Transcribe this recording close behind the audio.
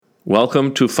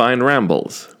Welcome to Fine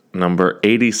Rambles, number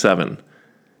 87.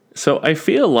 So I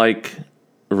feel like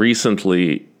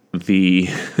recently the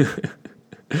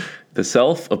the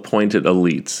self-appointed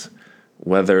elites,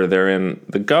 whether they're in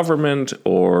the government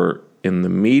or in the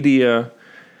media,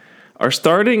 are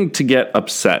starting to get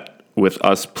upset with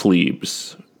us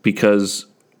plebes because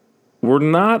we're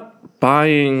not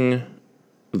buying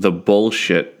the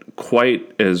bullshit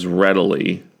quite as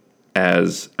readily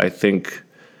as I think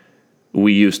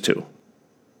we used to.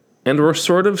 And we're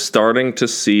sort of starting to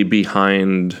see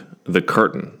behind the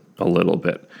curtain a little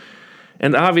bit.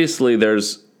 And obviously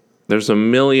there's a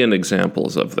million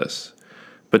examples of this.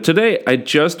 But today I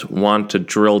just want to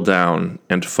drill down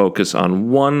and focus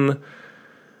on one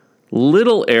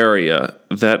little area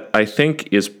that I think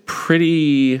is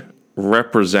pretty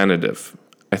representative.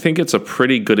 I think it's a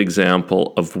pretty good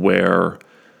example of where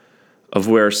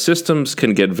systems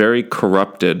can get very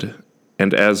corrupted,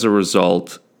 and as a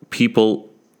result, people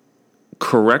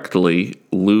correctly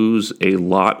lose a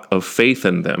lot of faith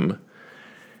in them,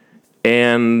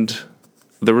 and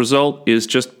the result is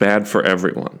just bad for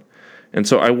everyone. And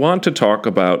so I want to talk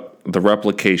about the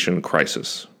replication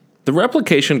crisis. The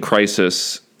replication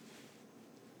crisis,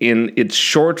 in its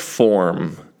short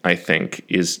form, I think,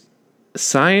 is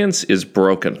science is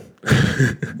broken.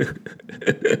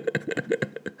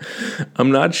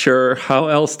 I'm not sure how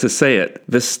else to say it.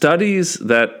 The studies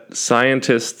that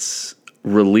scientists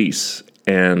release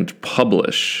and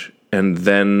publish and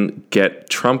then get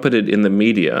trumpeted in the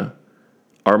media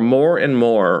are more and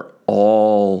more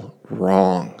all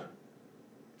wrong.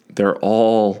 They're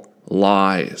all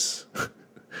lies.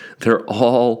 They're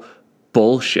all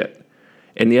bullshit.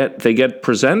 And yet they get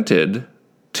presented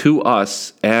to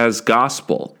us as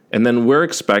gospel. And then we're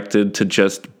expected to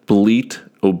just bleat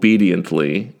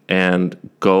obediently and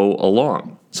go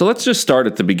along. So let's just start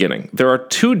at the beginning. There are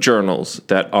two journals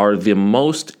that are the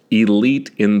most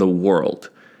elite in the world,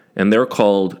 and they're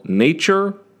called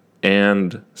Nature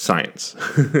and Science.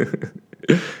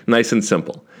 Nice and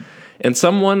simple. And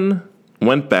someone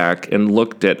went back and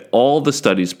looked at all the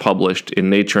studies published in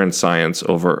Nature and Science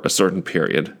over a certain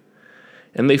period,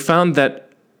 and they found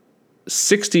that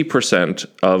 60%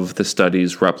 of the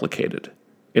studies replicated.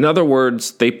 In other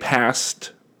words, they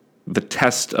passed the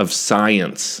test of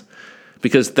science,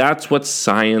 because that's what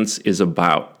science is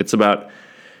about. It's about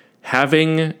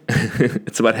having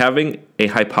a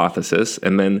hypothesis,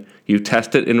 and then you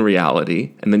test it in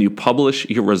reality, and then you publish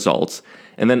your results,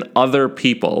 and then other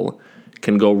people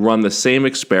can go run the same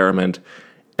experiment,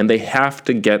 and they have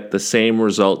to get the same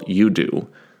result you do,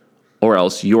 or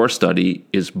else your study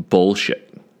is bullshit.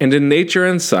 And in Nature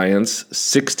and Science,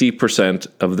 60%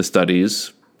 of the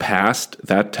studies passed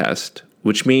that test,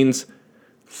 which means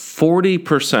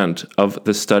 40% of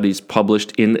the studies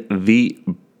published in the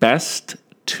best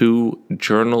two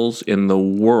journals in the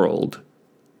world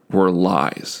were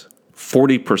lies.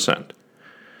 40%.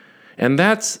 And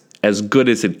that's as good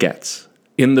as it gets.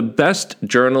 In the best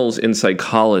journals in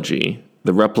psychology,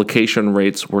 the replication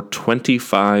rates were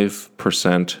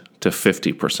 25% to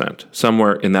 50%,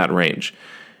 somewhere in that range.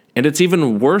 And it's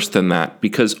even worse than that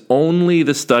because only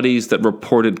the studies that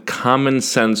reported common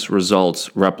sense results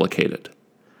replicated.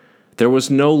 There was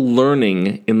no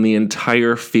learning in the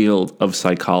entire field of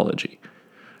psychology.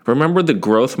 Remember the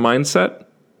growth mindset?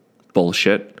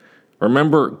 Bullshit.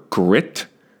 Remember grit?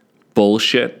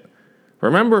 Bullshit.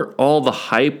 Remember all the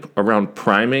hype around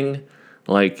priming?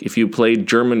 Like if you played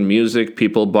German music,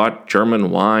 people bought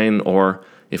German wine, or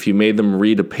if you made them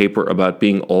read a paper about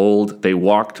being old, they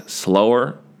walked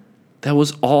slower. That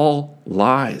was all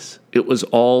lies. It was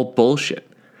all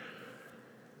bullshit.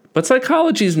 But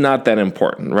psychology is not that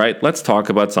important, right? Let's talk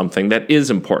about something that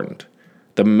is important.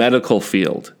 The medical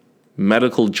field,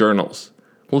 medical journals.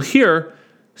 Well, here,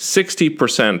 60%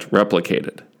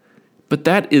 replicated. But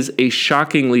that is a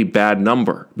shockingly bad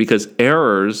number because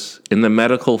errors in the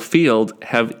medical field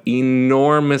have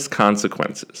enormous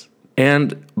consequences.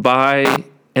 And by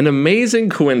an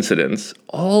amazing coincidence,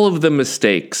 all of the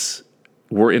mistakes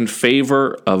were in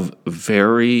favor of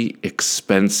very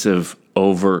expensive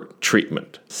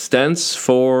over-treatment. Stents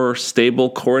for stable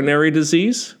coronary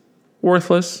disease?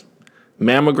 Worthless.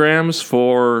 Mammograms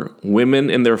for women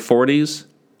in their 40s?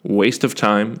 Waste of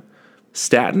time.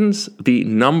 Statins, the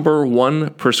number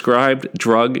one prescribed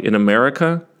drug in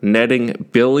America, netting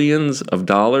billions of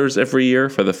dollars every year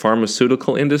for the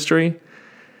pharmaceutical industry?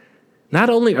 Not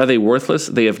only are they worthless,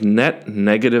 they have net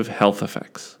negative health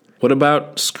effects. What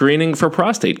about screening for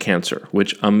prostate cancer,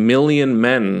 which 1 million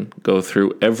men go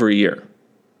through every year?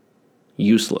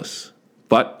 Useless.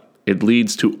 But it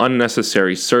leads to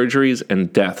unnecessary surgeries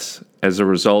and deaths as a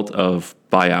result of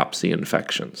biopsy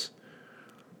infections.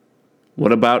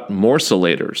 What about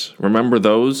morcellators? Remember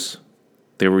those?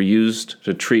 They were used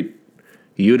to treat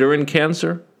uterine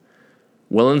cancer.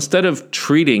 Well, instead of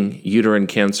treating uterine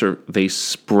cancer, they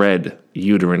spread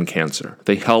uterine cancer.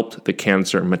 They helped the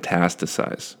cancer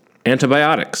metastasize.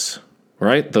 Antibiotics,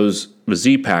 right? Those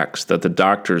Z-Paks that the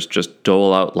doctors just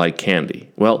dole out like candy.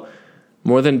 Well,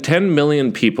 more than 10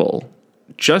 million people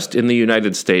just in the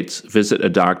United States visit a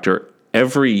doctor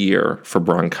every year for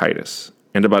bronchitis.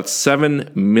 And about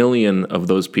 7 million of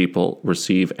those people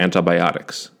receive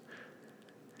antibiotics.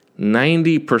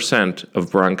 90%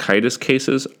 of bronchitis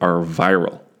cases are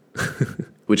viral,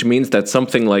 which means that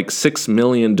something like 6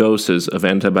 million doses of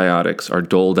antibiotics are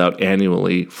doled out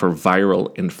annually for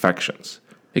viral infections.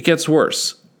 It gets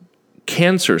worse.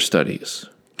 Cancer studies.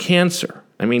 Cancer.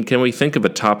 I mean, can we think of a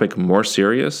topic more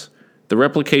serious? The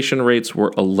replication rates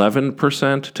were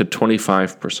 11% to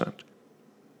 25%.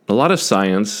 A lot of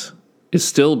science is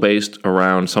still based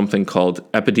around something called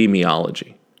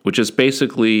epidemiology, which is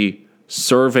basically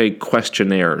survey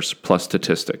questionnaires plus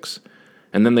statistics.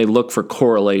 And then they look for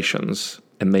correlations,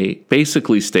 and they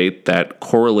basically state that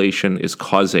correlation is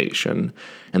causation,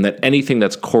 and that anything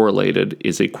that's correlated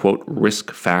is a, quote,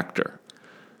 risk factor.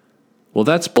 Well,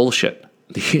 that's bullshit.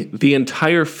 The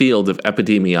entire field of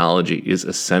epidemiology is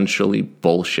essentially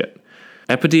bullshit.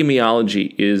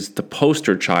 Epidemiology is the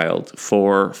poster child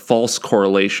for false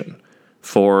correlation,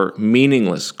 for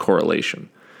meaningless correlation.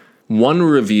 One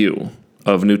review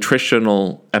of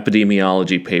nutritional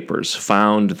epidemiology papers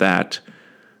found that,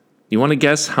 you want to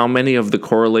guess how many of the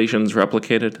correlations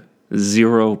replicated?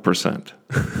 0%.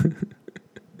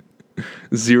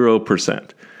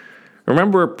 0%.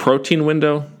 Remember a protein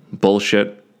window?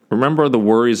 Bullshit. Remember the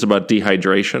worries about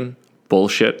dehydration?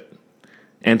 Bullshit.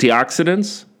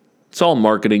 Antioxidants? It's all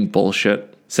marketing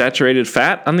bullshit. Saturated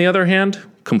fat, on the other hand,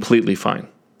 completely fine.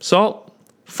 Salt?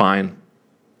 Fine.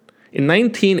 In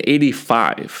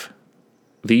 1985,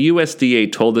 the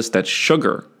USDA told us that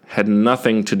sugar had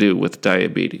nothing to do with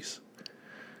diabetes.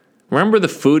 Remember the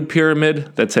food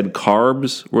pyramid that said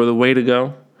carbs were the way to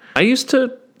go? I used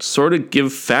to sort of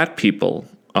give fat people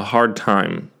a hard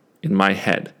time in my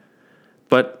head.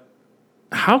 But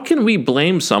how can we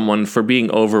blame someone for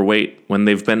being overweight when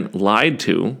they've been lied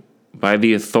to by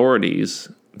the authorities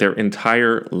their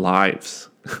entire lives?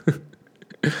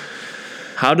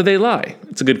 How do they lie?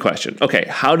 It's a good question. Okay,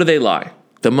 how do they lie?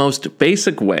 The most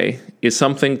basic way is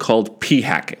something called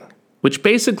p-hacking, which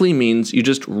basically means you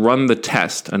just run the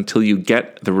test until you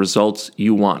get the results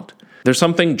you want. There's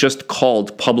something just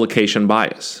called publication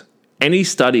bias. Any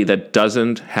study that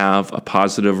doesn't have a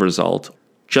positive result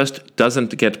just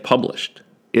doesn't get published.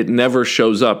 It never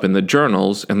shows up in the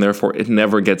journals, and therefore it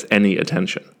never gets any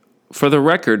attention. For the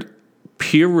record,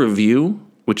 peer review,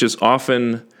 which is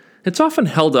often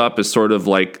held up as sort of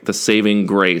like the saving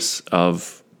grace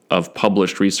of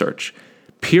published research.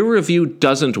 Peer review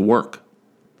doesn't work.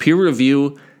 Peer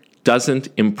review doesn't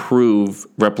improve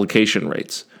replication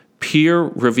rates. Peer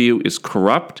review is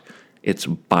corrupt, it's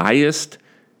biased,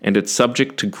 and it's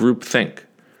subject to groupthink.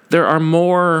 There are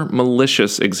more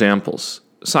malicious examples.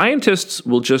 Scientists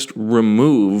will just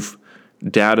remove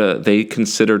data they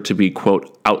consider to be,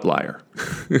 quote, outlier.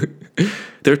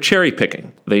 They're cherry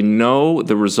picking. They know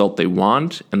the result they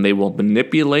want, and they will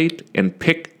manipulate and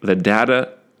pick the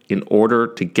data in order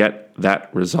to get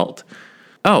that result.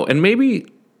 Oh, and maybe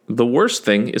the worst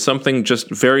thing is something just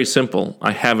very simple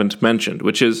I haven't mentioned,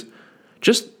 which is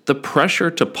just the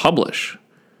pressure to publish.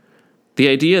 The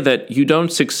idea that you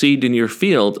don't succeed in your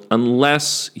field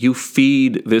unless you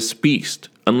feed this beast,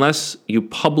 unless you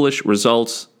publish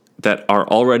results that are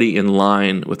already in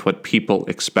line with what people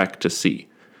expect to see.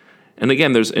 And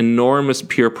again, there's enormous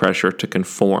peer pressure to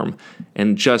conform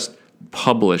and just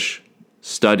publish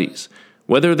studies,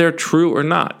 whether they're true or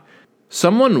not.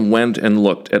 Someone went and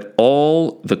looked at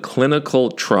all the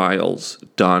clinical trials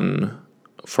done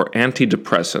for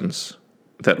antidepressants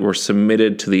that were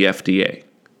submitted to the FDA.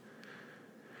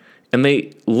 And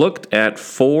they looked at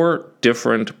 4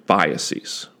 different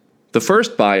biases. The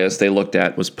first bias they looked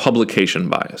at was publication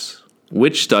bias.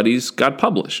 Which studies got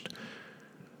published?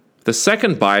 The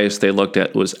second bias they looked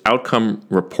at was outcome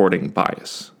reporting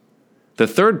bias. The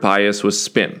third bias was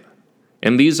spin.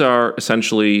 And these are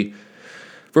essentially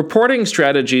reporting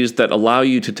strategies that allow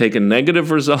you to take a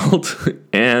negative result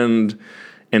and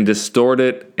distort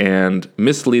it and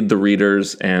mislead the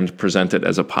readers and present it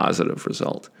as a positive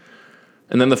result.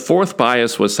 And then the fourth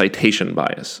bias was citation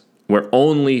bias, where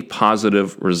only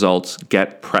positive results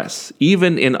get press,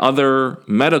 even in other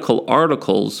medical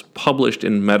articles published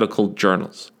in medical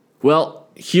journals. Well,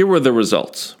 here were the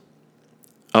results.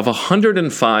 Of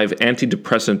 105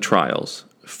 antidepressant trials,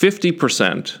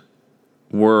 50%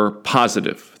 were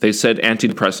positive. They said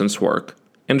antidepressants work.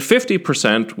 And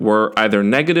 50% were either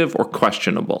negative or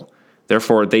questionable.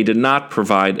 Therefore, they did not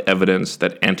provide evidence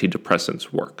that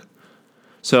antidepressants work.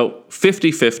 So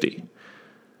 50-50.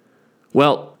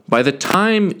 Well, by the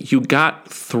time you got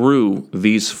through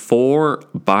these four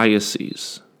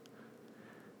biases,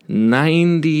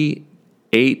 98%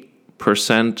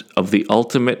 of the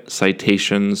ultimate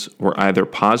citations were either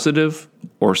positive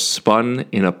or spun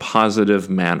in a positive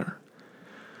manner.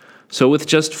 So with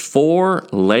just 4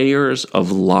 layers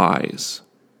of lies,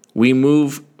 we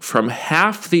move from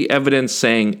half the evidence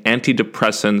saying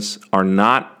antidepressants are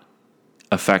not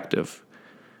effective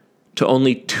to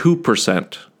only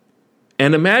 2%.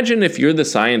 And imagine if you're the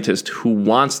scientist who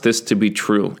wants this to be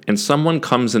true and someone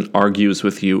comes and argues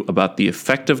with you about the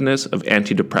effectiveness of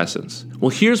antidepressants. Well,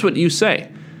 here's what you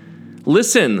say.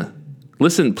 Listen,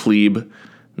 plebe.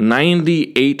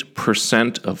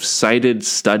 98% of cited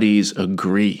studies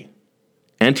agree.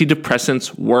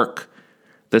 Antidepressants work.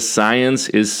 The science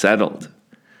is settled.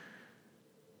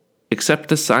 Except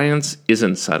the science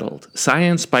isn't settled.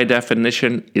 Science, by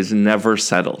definition, is never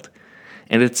settled.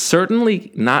 And it's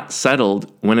certainly not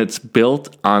settled when it's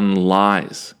built on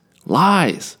lies.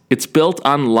 Lies. It's built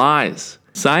on lies.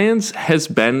 Science has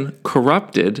been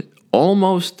corrupted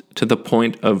almost to the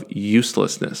point of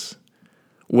uselessness,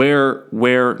 where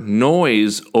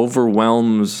noise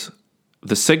overwhelms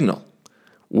the signal,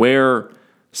 where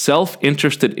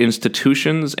self-interested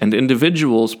institutions and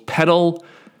individuals peddle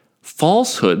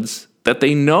falsehoods that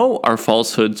they know are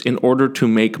falsehoods in order to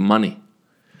make money.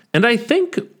 And I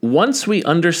think once we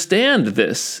understand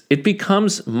this, it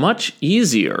becomes much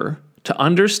easier to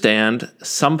understand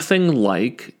something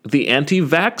like the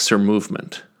anti-vaxxer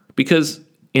movement. Because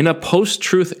in a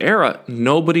post-truth era,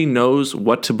 nobody knows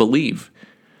what to believe.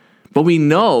 But we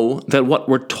know that what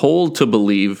we're told to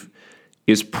believe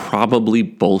is probably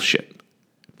bullshit.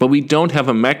 But we don't have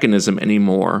a mechanism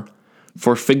anymore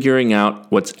for figuring out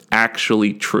what's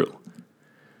actually true.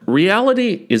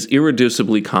 Reality is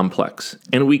irreducibly complex,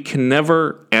 and we can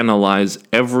never analyze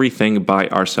everything by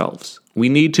ourselves. We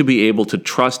need to be able to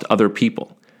trust other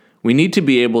people. We need to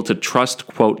be able to trust,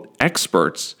 quote,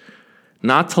 experts,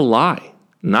 not to lie,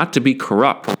 not to be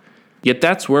corrupt. Yet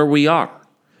that's where we are.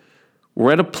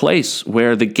 We're at a place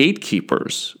where the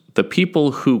gatekeepers, the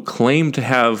people who claim to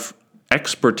have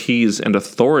expertise and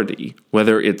authority,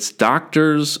 whether it's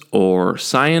doctors or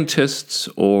scientists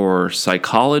or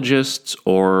psychologists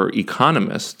or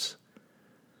economists,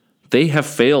 they have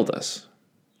failed us.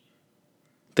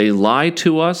 They lie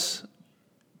to us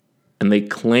and they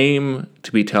claim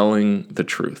to be telling the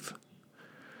truth.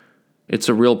 It's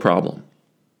a real problem.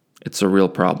 It's a real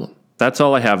problem. That's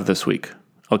all I have this week.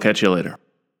 I'll catch you later.